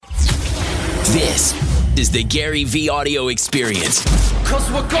This is the Gary V Audio Experience.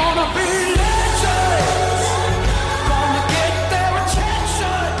 'Cause we're gonna be legends. Gonna get their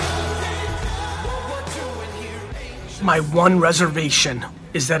attention. What we're doing here ain't... My one reservation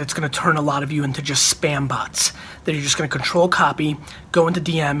is that it's gonna turn a lot of you into just spam bots. That you're just gonna control copy, go into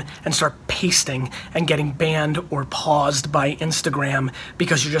DM, and start pasting and getting banned or paused by Instagram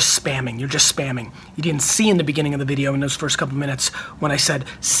because you're just spamming, You didn't see in the beginning of the video in those first couple minutes when I said,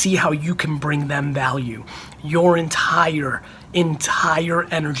 see how you can bring them value. Your entire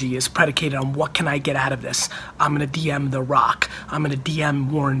energy is predicated on what can I get out of this. I'm gonna DM The Rock. I'm gonna DM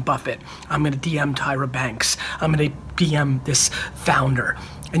Warren Buffett. I'm gonna DM Tyra Banks. I'm gonna DM this founder.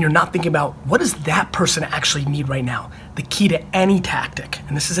 And you're not thinking about what does that person actually need right now. The key to any tactic,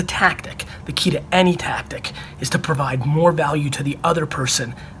 and this is a tactic, the key to any tactic is to provide more value to the other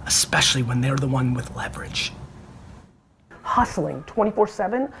person, especially when they're the one with leverage. Hustling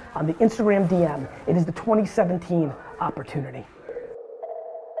 24/7 on the Instagram DM. It is the 2017 opportunity.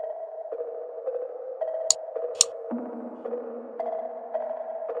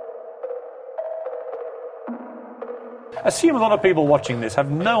 I assume a lot of people watching this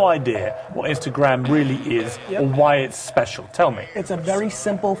have no idea what Instagram really is or why it's special. Tell me. It's a very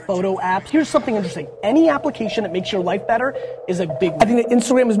simple photo app. Here's something interesting. Any application that makes your life better is a big one. I think that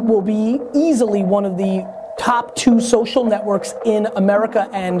Instagram will be easily one of the top 2 social networks in America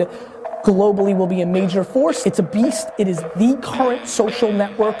and globally will be a major force. It's a beast. It is the current social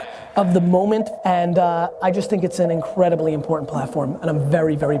network of the moment, and I just think it's an incredibly important platform, and I'm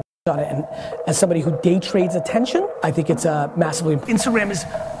very, very on it. And as somebody who day trades attention, I think it's massively important. Instagram is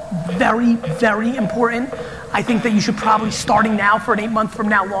very, very important. I think that you should probably, starting now for an 8-month from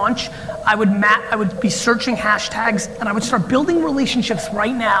now launch, I would be searching hashtags and I would start building relationships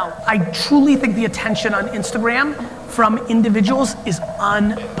right now. I truly think the attention on Instagram from individuals is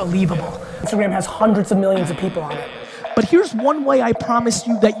unbelievable. Instagram has hundreds of millions of people on it. But here's one way I promise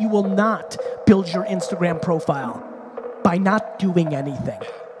you that you will not build your Instagram profile: by not doing anything.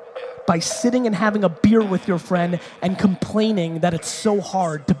 By sitting and having a beer with your friend and complaining that it's so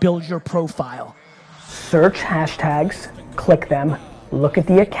hard to build your profile. Search hashtags, click them, look at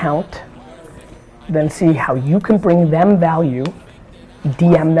the account, then see how you can bring them value,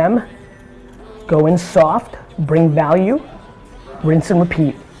 DM them, go in soft, bring value, rinse and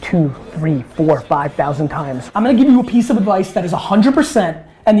repeat 2, 3, 4, 5,000 times. I'm gonna give you a piece of advice that is 100%,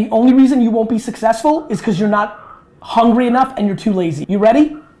 and the only reason you won't be successful is because you're not hungry enough and you're too lazy. You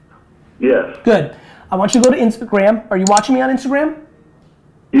ready? Yes. Good. I want you to go to Instagram. Are you watching me on Instagram?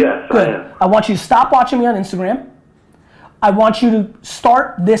 Yes, Good. I am. I want you to stop watching me on Instagram. I want you to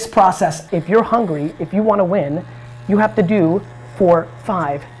start this process. If you're hungry, if you want to win, you have to do for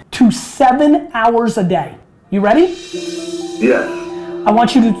 5 to 7 hours a day. You ready? Yes. I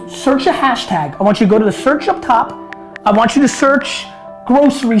want you to search a hashtag. I want you to go to the search up top. I want you to search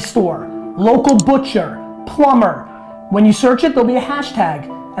grocery store, local butcher, plumber. When you search it, there'll be a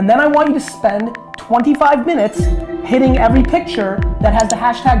hashtag. And then I want you to spend 25 minutes hitting every picture that has the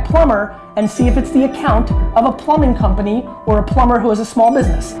hashtag plumber and see if it's the account of a plumbing company or a plumber who has a small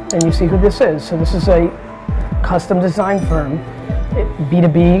business. And you see who this is. So this is a custom design firm,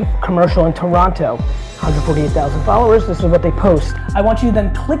 B2B commercial in Toronto. 148,000 followers, this is what they post. I want you to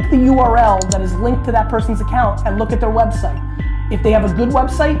then click the URL that is linked to that person's account and look at their website. If they have a good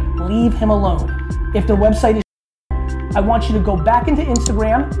website, leave him alone. If their website is I want you to go back into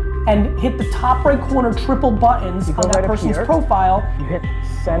Instagram and hit the top right corner triple buttons on that person's profile. You hit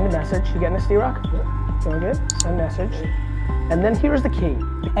send message. You getting this, D-Rock? Doing good? Send message. And then here's the key.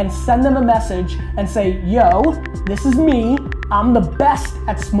 And send them a message and say, yo, this is me. I'm the best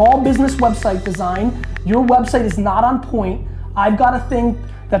at small business website design. Your website is not on point. I've got a thing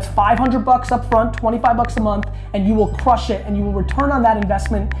that's $500 up front, $25 a month, and you will crush it, and you will return on that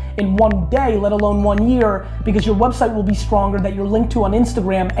investment in 1 day, let alone 1 year, because your website will be stronger that you're linked to on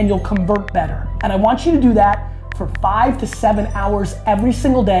Instagram, and you'll convert better. And I want you to do that for 5 to 7 hours every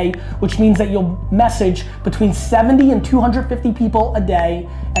single day, which means that you'll message between 70 and 250 people a day,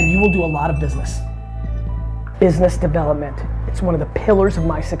 and you will do a lot of business. Business development. It's one of the pillars of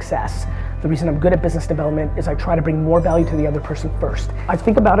my success. The reason I'm good at business development is I try to bring more value to the other person first. I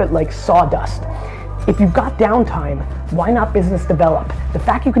think about it like sawdust. If you've got downtime, why not business develop? The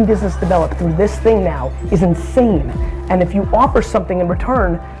fact you can business develop through this thing now is insane. And if you offer something in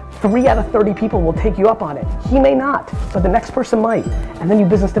return, 3 out of 30 people will take you up on it. He may not, but the next person might. And then you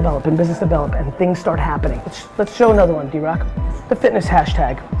business develop, and things start happening. Let's show another one, D-Rock. The fitness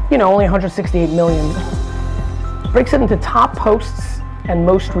hashtag. You know, only 168 million. Breaks it into top posts and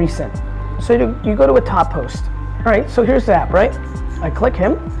most recent. So you go to a top post. All right, so here's the app, right? I click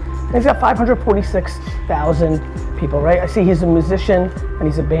him, He's got 546,000 people, right? I see he's a musician and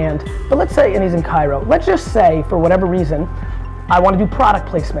he's a band, but let's say, and he's in Cairo. Let's just say, for whatever reason, I want to do product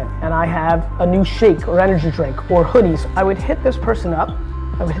placement and I have a new shake or energy drink or hoodies. I would hit this person up,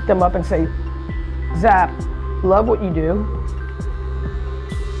 I would hit them up and say, Zap, love what you do.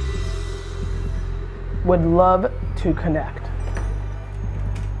 Would love to connect,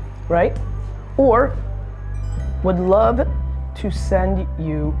 right? Or would love to send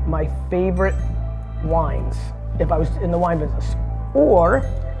you my favorite wines if I was in the wine business. Or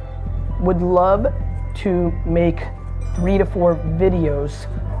would love to make 3 to 4 videos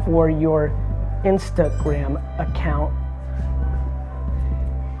for your Instagram account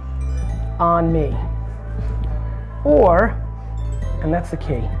on me. Or, and that's the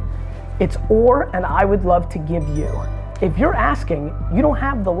key, it's or and I would love to give you. If you're asking, you don't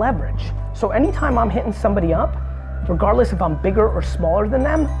have the leverage. So anytime I'm hitting somebody up, regardless if I'm bigger or smaller than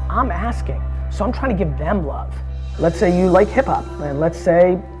them, I'm asking. So I'm trying to give them love. Let's say you like hip hop, and let's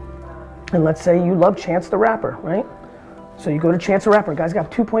say you love Chance the Rapper, right? So you go to Chance the Rapper, guy's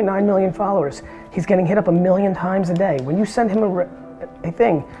got 2.9 million followers. He's getting hit up 1 million times a day. When you send him a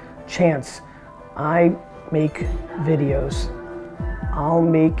thing, Chance, I make videos. I'll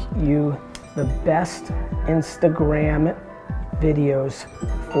make you the best Instagram videos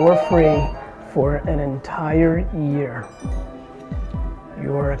for free for an entire year.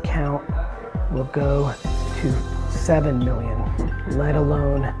 Your account will go to 7 million, let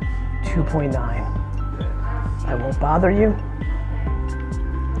alone 2.9. I won't bother you.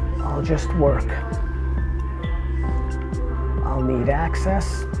 I'll just work. I'll need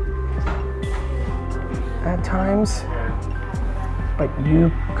access at times, but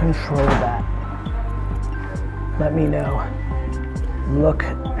you control that. Let me know. Look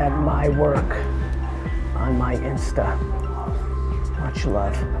at my work on my Insta. Much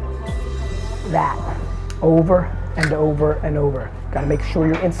love. That, over and over and over. Gotta make sure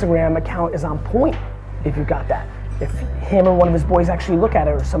your Instagram account is on point if you got that. If him or one of his boys actually look at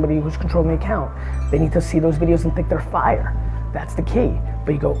it, or somebody who's controlling the account, they need to see those videos and think they're fire. That's the key.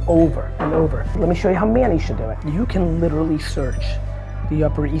 But you go over and over. Let me show you how Manny should do it. You can literally search the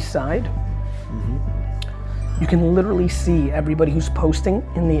Upper East Side. You can literally see everybody who's posting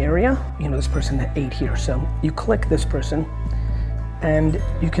in the area. You know, this person ate here, so you click this person and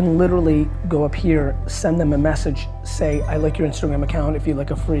you can literally go up here, send them a message, say, I like your Instagram account. If you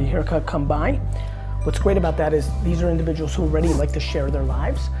like a free haircut, come by. What's great about that is these are individuals who already like to share their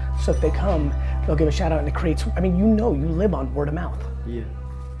lives. So if they come, they'll give a shout out and it creates, I mean, you know, you live on word of mouth. Yeah.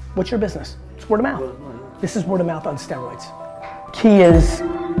 What's your business? It's word of mouth. This is word of mouth on steroids. Key is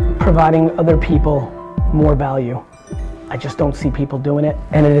providing other people more value. I just don't see people doing it.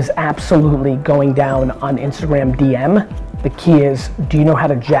 And it is absolutely going down on Instagram DM. The key is, do you know how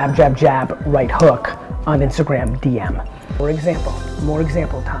to jab, jab, jab, right hook on Instagram DM? More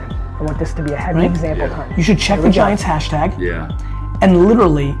example time. I want this to be a heavy example time. You should check the Giants hashtag. Yeah. And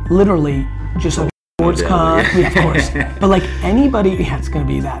literally, just like sports con, yeah, of course. But like anybody, yeah, it's gonna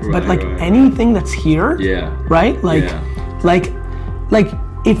be that. Right, but like anything that's here, right? Like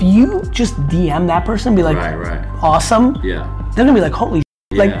if you just DM that person, be like, awesome. Yeah. They're gonna be like, holy,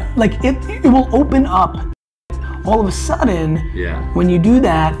 like it will open up. All of a sudden, when you do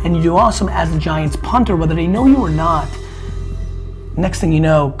that and you do awesome as the Giants punter, whether they know you or not, next thing you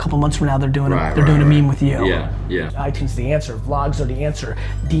know, a couple months from now, they're doing a meme with you. iTunes is the answer. Vlogs are the answer.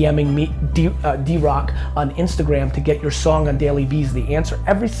 DMing me, D-Rock on Instagram to get your song on Daily Vee is the answer.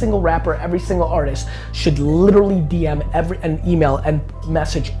 Every single rapper, every single artist should literally DM and email and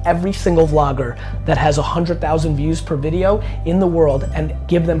message every single vlogger that has 100,000 views per video in the world and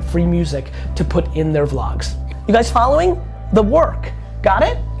give them free music to put in their vlogs. You guys following? The work. Got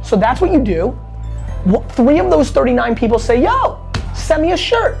it? So that's what you do. 3 of those 39 people say, yo, send me a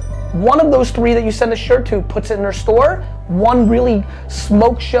shirt. 1 of those 3 that you send a shirt to puts it in their store. 1 really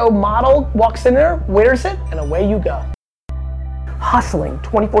smoke show model walks in there, wears it, and away you go. Hustling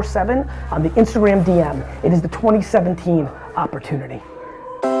 24/7 on the Instagram DM. It is the 2017 opportunity.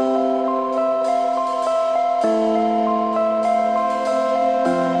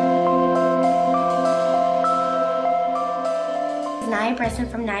 Nia Bresson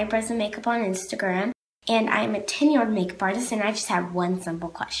from Nia Bresson Makeup on Instagram. And I'm a 10-year-old makeup artist and I just have one simple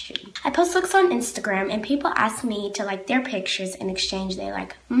question. I post looks on Instagram and people ask me to like their pictures in exchange they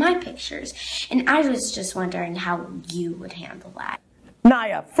like my pictures. And I was just wondering how you would handle that.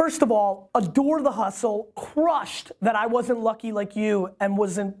 Nia, first of all, adore the hustle, crushed that I wasn't lucky like you and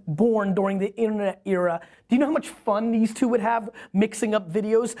wasn't born during the internet era. Do you know how much fun these two would have mixing up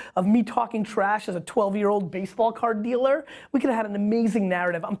videos of me talking trash as a 12-year-old baseball card dealer? We could have had an amazing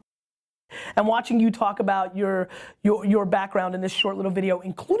narrative. and watching you talk about your background in this short little video,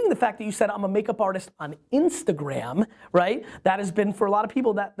 including the fact that you said I'm a makeup artist on Instagram, right? That has been for a lot of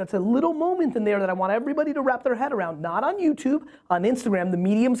people, that's a little moment in there that I want everybody to wrap their head around. Not on YouTube, on Instagram. The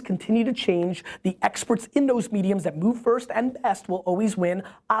mediums continue to change. The experts in those mediums that move first and best will always win,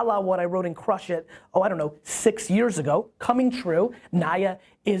 a la what I wrote in Crush It, 6 years ago, coming true. Naya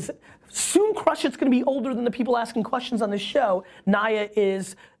is, soon Crush It's gonna be older than the people asking questions on this show. Naya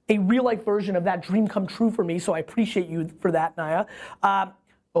is a real life version of that dream come true for me, so I appreciate you for that, Naya. I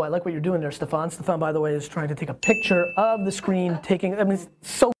like what you're doing there, Stefan. Stefan, by the way, is trying to take a picture of the screen, it's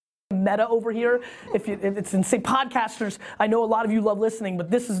so meta over here. If it's insane. Podcasters, I know a lot of you love listening,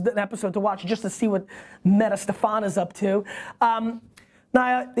 but this is an episode to watch just to see what meta Stefan is up to.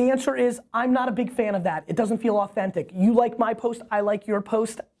 Naya, the answer is I'm not a big fan of that. It doesn't feel authentic. You like my post, I like your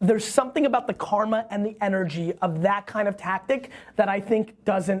post. There's something about the karma and the energy of that kind of tactic that I think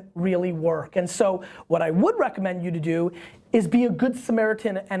doesn't really work. And so what I would recommend you to do is be a good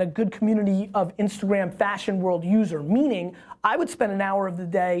Samaritan and a good community of Instagram fashion world user, meaning I would spend an hour of the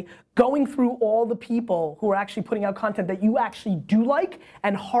day going through all the people who are actually putting out content that you actually do like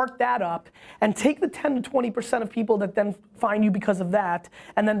and heart that up and take the 10 to 20% of people that then find you because of that,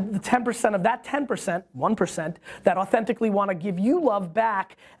 and then the 10% of that 10%, 1%, that authentically want to give you love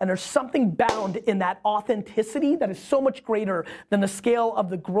back, and there's something bound in that authenticity that is so much greater than the scale of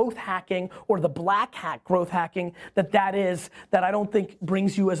the growth hacking or the black hat growth hacking that is, that I don't think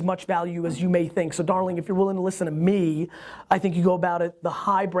brings you as much value as you may think. So darling, if you're willing to listen to me, I think you go about it the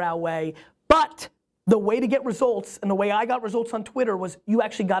highbrow way. But the way to get results, and the way I got results on Twitter, was you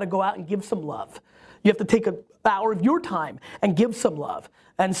actually got to go out and give some love. You have to take an hour of your time and give some love.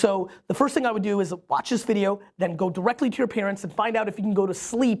 And so the first thing I would do is watch this video, then go directly to your parents and find out if you can go to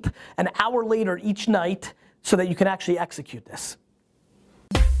sleep an hour later each night so that you can actually execute this.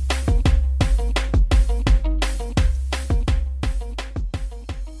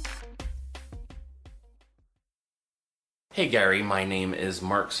 Hey Gary, my name is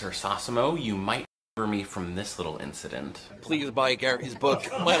Mark Sersosimo. You might remember me from this little incident. Please buy Gary's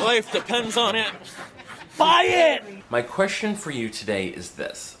book. My life depends on it. Buy it! My question for you today is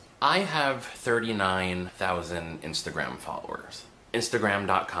this. I have 39,000 Instagram followers.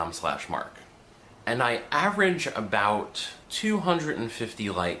 Instagram.com/Mark. And I average about 250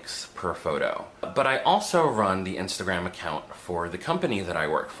 likes per photo. But I also run the Instagram account for the company that I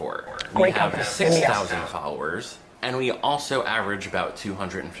work for. We have 6,000 followers. And we also average about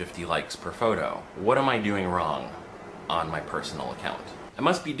 250 likes per photo. What am I doing wrong on my personal account? I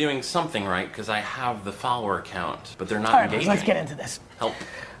must be doing something right because I have the follower count, but they're not engaging. Let's get into this. Help.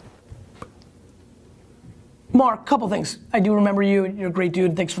 Mark, couple things. I do remember you. You're a great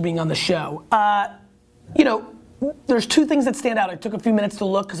dude. Thanks for being on the show. There's two things that stand out. I took a few minutes to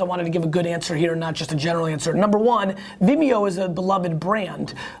look because I wanted to give a good answer here, not just a general answer. Number one, Vimeo is a beloved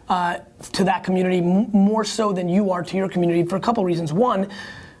brand to that community, more so than you are to your community, for a couple reasons. One,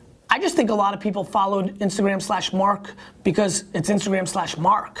 I just think a lot of people followed Instagram/Mark because it's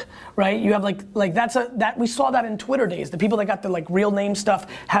Instagram/Mark, right? You have we saw that in Twitter days. The people that got the real name stuff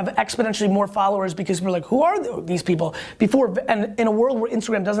have exponentially more followers because we're like, who are these people? Before, and in a world where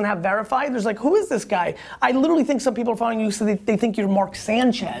Instagram doesn't have verified, there's who is this guy? I literally think some people are following you so they think you're Mark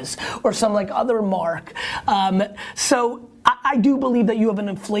Sanchez or some other Mark. So I do believe that you have an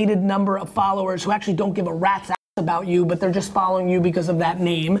inflated number of followers who actually don't give a rat's ass about you, but they're just following you because of that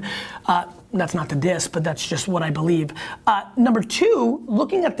name. That's not to diss, but that's just what I believe. Number two,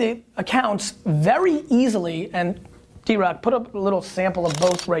 looking at the accounts very easily, and D-Rock, put up a little sample of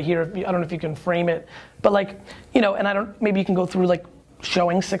both right here. I don't know if you can frame it, but and maybe you can go through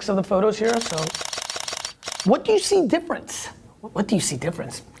showing 6 of the photos here. So what do you see difference? What do you see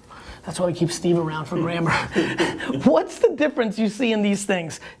difference? That's why we keep Steve around for grammar. What's the difference you see in these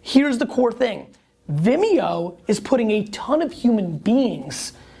things? Here's the core thing. Vimeo is putting a ton of human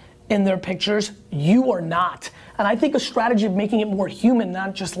beings in their pictures. You are not. And I think a strategy of making it more human,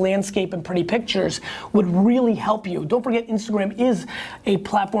 not just landscape and pretty pictures, would really help you. Don't forget, Instagram is a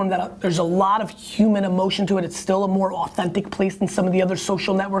platform that there's a lot of human emotion to it. It's still a more authentic place than some of the other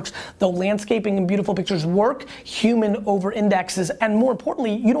social networks. Though landscaping and beautiful pictures work, human over indexes, and more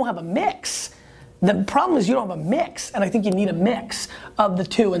importantly, you don't have a mix. The problem is you don't have a mix, and I think you need a mix of the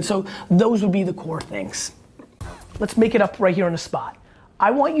two, and so those would be the core things. Let's make it up right here on the spot.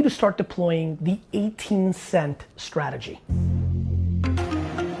 I want you to start deploying the 18-cent strategy.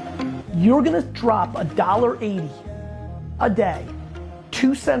 You're gonna drop $1.80 a day,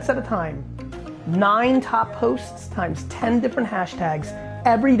 2 cents at a time, 9 top posts times 10 different hashtags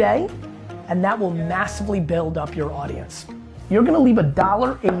every day, and that will massively build up your audience. You're gonna leave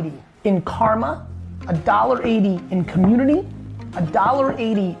 $1.80 in karma, $1.80 in community,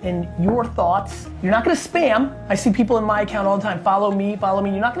 $1.80 in your thoughts. You're not gonna spam. I see people in my account all the time, follow me.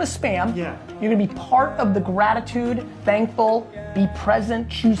 You're not gonna spam. Yeah. You're gonna be part of the gratitude, thankful, be present,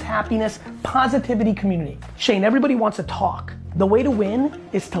 choose happiness, positivity community. Shane, everybody wants to talk. The way to win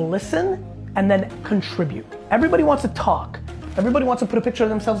is to listen and then contribute. Everybody wants to talk. Everybody wants to put a picture of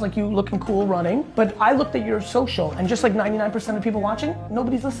themselves like you looking cool running, but I looked at your social and just like 99% of people watching,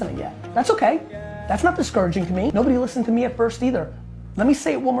 nobody's listening yet. That's okay. That's not discouraging to me. Nobody listened to me at first either. Let me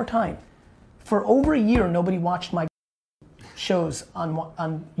say it one more time. For over a year, nobody watched my shows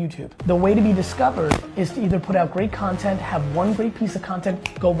on YouTube. The way to be discovered is to either put out great content, have one great piece of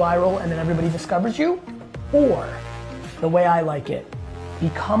content go viral and then everybody discovers you, or the way I like it,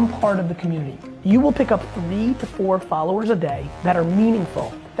 become part of the community. You will pick up 3 to 4 followers a day that are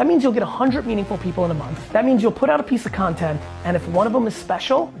meaningful. That means you'll get 100 meaningful people in a month. That means you'll put out a piece of content, and if one of them is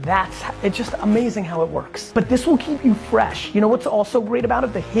special, it's just amazing how it works. But this will keep you fresh. You know what's also great about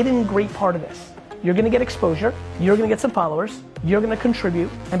it? The hidden great part of this. You're gonna get exposure, you're gonna get some followers, you're gonna contribute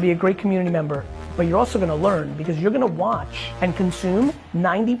and be a great community member, but you're also gonna learn because you're gonna watch and consume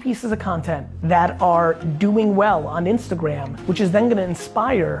 90 pieces of content that are doing well on Instagram, which is then gonna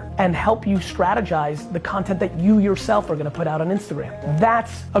inspire and help you strategize the content that you yourself are gonna put out on Instagram.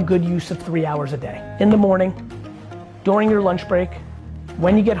 That's a good use of 3 hours a day. In the morning, during your lunch break,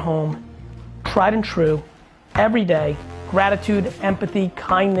 when you get home, tried and true, every day. Gratitude, empathy,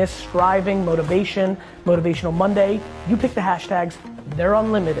 kindness, striving, motivation, Motivational Monday. You pick the hashtags, they're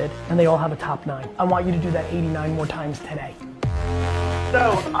unlimited, and they all have a top 9. I want you to do that 89 more times today.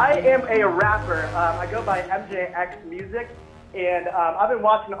 So, I am a rapper. I go by MJX Music, and I've been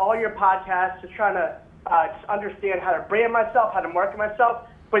watching all your podcasts, just trying to just understand how to brand myself, how to market myself.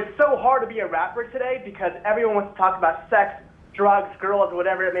 But it's so hard to be a rapper today because everyone wants to talk about sex, drugs, girls,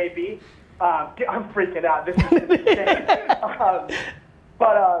 whatever it may be. I'm freaking out. This is insane.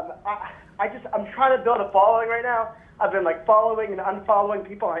 I'm trying to build a following right now. I've been like following and unfollowing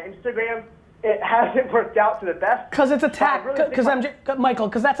people on Instagram. It hasn't worked out to the best. Because it's a Michael,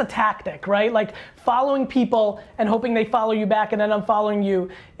 because that's a tactic, right? Like following people and hoping they follow you back and then unfollowing you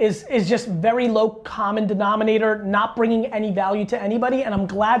is just very low common denominator, not bringing any value to anybody. And I'm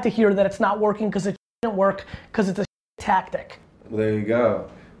glad to hear that it's not working because it doesn't work because it's a tactic. Well, there you go.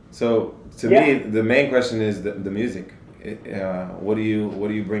 So to me, the main question is the music. What do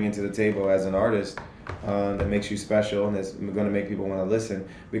you bring into the table as an artist that makes you special and that's going to make people want to listen?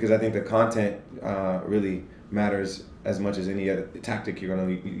 Because I think the content really matters as much as any other tactic you're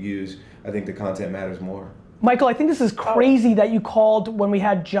going to use. I think the content matters more. Michael, I think this is crazy that you called when we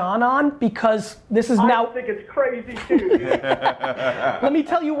had John on because this is now. I think it's crazy too. Let me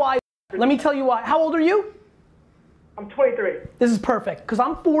tell you why. How old are you? I'm 23. This is perfect, because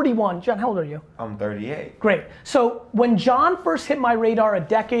I'm 41. John, how old are you? I'm 38. Great. So when John first hit my radar a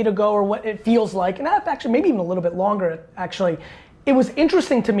decade ago, or what it feels like, and actually maybe even a little bit longer, actually, it was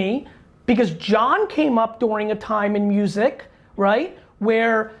interesting to me because John came up during a time in music, right,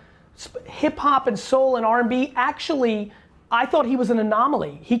 where hip hop and soul and R&B actually, I thought he was an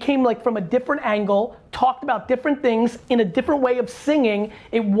anomaly. He came like from a different angle, talked about different things in a different way of singing.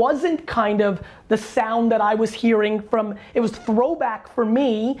 It wasn't kind of the sound that I was hearing from, it was throwback for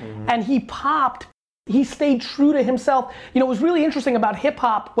me, and he popped. He stayed true to himself. You know, what was really interesting about hip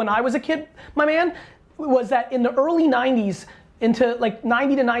hop when I was a kid, my man, was that in the early 90s, into like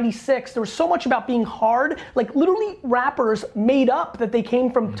 90 to 96, there was so much about being hard. Like literally rappers made up that they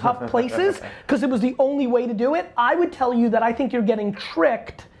came from tough places because it was the only way to do it. I would tell you that I think you're getting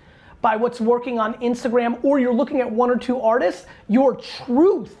tricked by what's working on Instagram, or you're looking at 1 or 2 artists. Your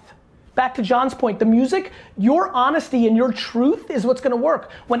truth, back to John's point, the music, your honesty and your truth is what's gonna work.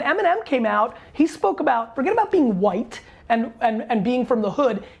 When Eminem came out, he spoke about, forget about being white, and being from the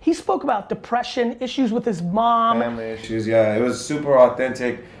hood, he spoke about depression, issues with his mom. Family issues, yeah. It was super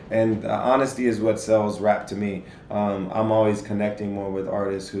authentic, and honesty is what sells rap to me. I'm always connecting more with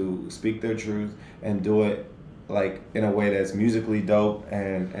artists who speak their truth and do it like in a way that's musically dope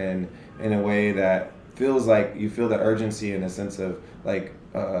and in a way that feels like you feel the urgency and a sense of like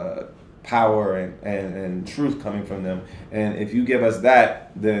power and truth coming from them. And if you give us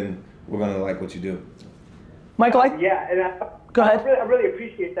that, then we're gonna like what you do. Michael, go ahead. I really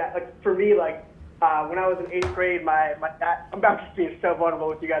appreciate that. Like for me, like when I was in 8th grade, my dad, I'm just being so vulnerable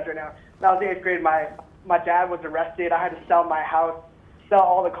with you guys right now. When I was in 8th grade, my dad was arrested. I had to sell my house, sell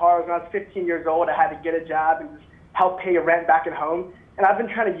all the cars. When I was 15 years old, I had to get a job and just help pay rent back at home. And I've been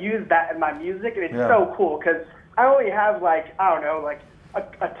trying to use that in my music, and it's so cool because I only have like, I don't know, like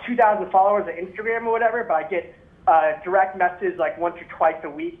a 2,000 followers on Instagram or whatever, but I get direct message like once or twice a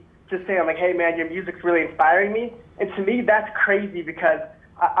week just saying like, hey man, your music's really inspiring me. And to me, that's crazy because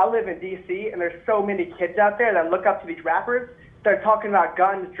I live in DC and there's so many kids out there that look up to these rappers. They're talking about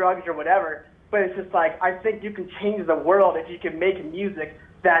guns, drugs, or whatever. But it's just like, I think you can change the world if you can make music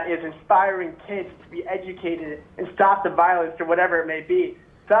that is inspiring kids to be educated and stop the violence or whatever it may be.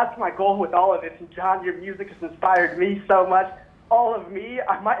 So that's my goal with all of this. And John, your music has inspired me so much. All of me,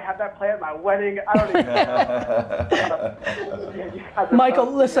 I might have that play at my wedding. I don't even know. Michael,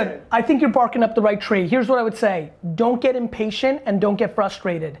 listen, I think you're barking up the right tree. Here's what I would say. Don't get impatient and don't get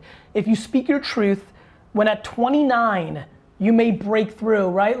frustrated. If you speak your truth, when at 29, you may break through,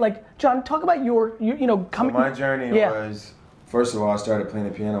 right? Like, John, talk about your coming. So my journey was, first of all, I started playing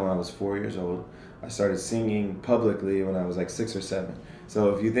the piano when I was 4 years old. I started singing publicly when I was like 6 or 7.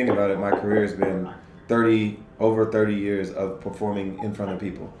 So if you think about it, my career has been over 30 years of performing in front of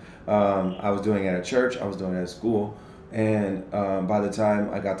people. I was doing it at church, I was doing it at school, and by the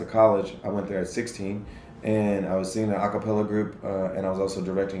time I got to college, I went there at 16, and I was singing an a cappella group, and I was also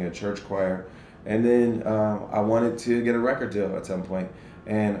directing a church choir. And then I wanted to get a record deal at some point.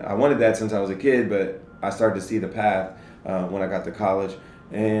 And I wanted that since I was a kid, but I started to see the path when I got to college.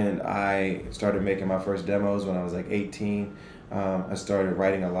 And I started making my first demos when I was like 18. I started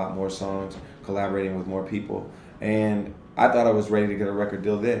writing a lot more songs, collaborating with more people. And I thought I was ready to get a record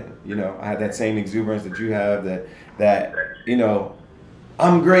deal then. You know, I had that same exuberance that you have, that you know,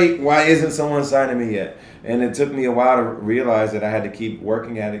 I'm great, why isn't someone signing me yet? And it took me a while to realize that I had to keep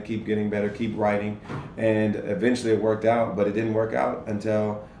working at it, keep getting better, keep writing. And eventually it worked out, but it didn't work out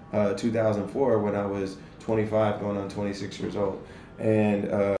until 2004 when I was 25 going on 26 years old.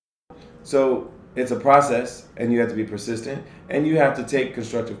 And so it's a process, and you have to be persistent, and you have to take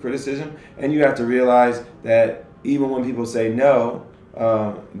constructive criticism, and you have to realize that even when people say no,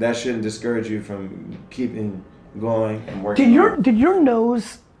 that shouldn't discourage you from keeping going and working. Did your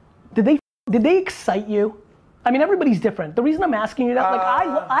no's, did they excite you? I mean, everybody's different. The reason I'm asking you that, like,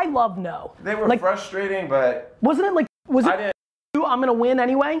 I love no. They were like, frustrating, but wasn't it like, I'm gonna win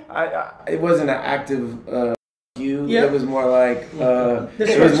anyway? It wasn't an active you. Yep. It was more like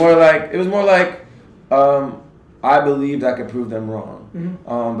it was more like I believed I could prove them wrong.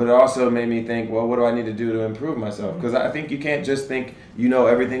 Mm-hmm. But it also made me think, well, what do I need to do to improve myself? Because I think you can't just think you know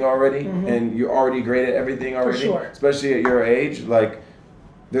everything already, mm-hmm. and you're already great at everything already. For sure. Especially at your age, like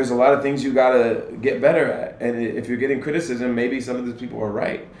there's a lot of things you gotta get better at. And if you're getting criticism, maybe some of these people are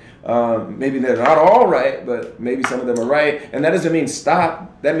right. Maybe they're not all right, but maybe some of them are right. And that doesn't mean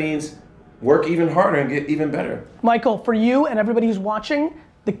stop. That means work even harder and get even better. Michael, for you and everybody who's watching,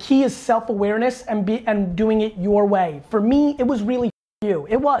 the key is self-awareness and doing it your way. For me, it was really you.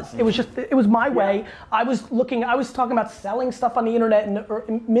 It was. It was just, it was my way. I was talking about selling stuff on the internet in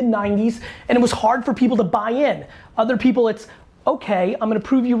the mid-90s, and it was hard for people to buy in. Other people, it's, okay, I'm gonna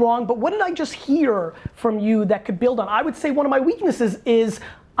prove you wrong, but what did I just hear from you that could build on? I would say one of my weaknesses is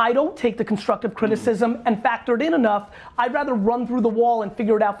I don't take the constructive criticism and factor it in enough. I'd rather run through the wall and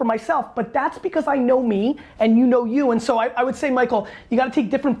figure it out for myself, but that's because I know me and you know you. And so I would say, Michael, you gotta take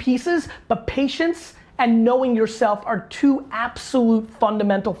different pieces, but patience and knowing yourself are two absolute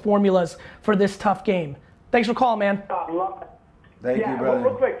fundamental formulas for this tough game. Thanks for calling, man. Thank you, brother.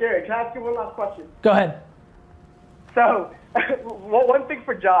 Real quick, Gary, can I ask you one last question? Go ahead. So, one thing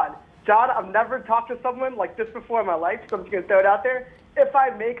for John. John, I've never talked to someone like this before in my life, so I'm just gonna throw it out there. If I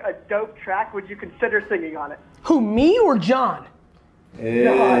make a dope track, would you consider singing on it? Who, me or John?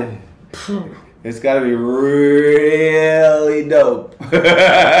 It's gotta be really dope.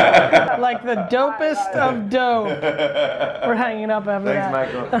 Like the dopest of dope. We're hanging up after that.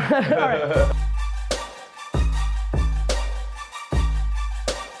 Thanks, Michael. All right.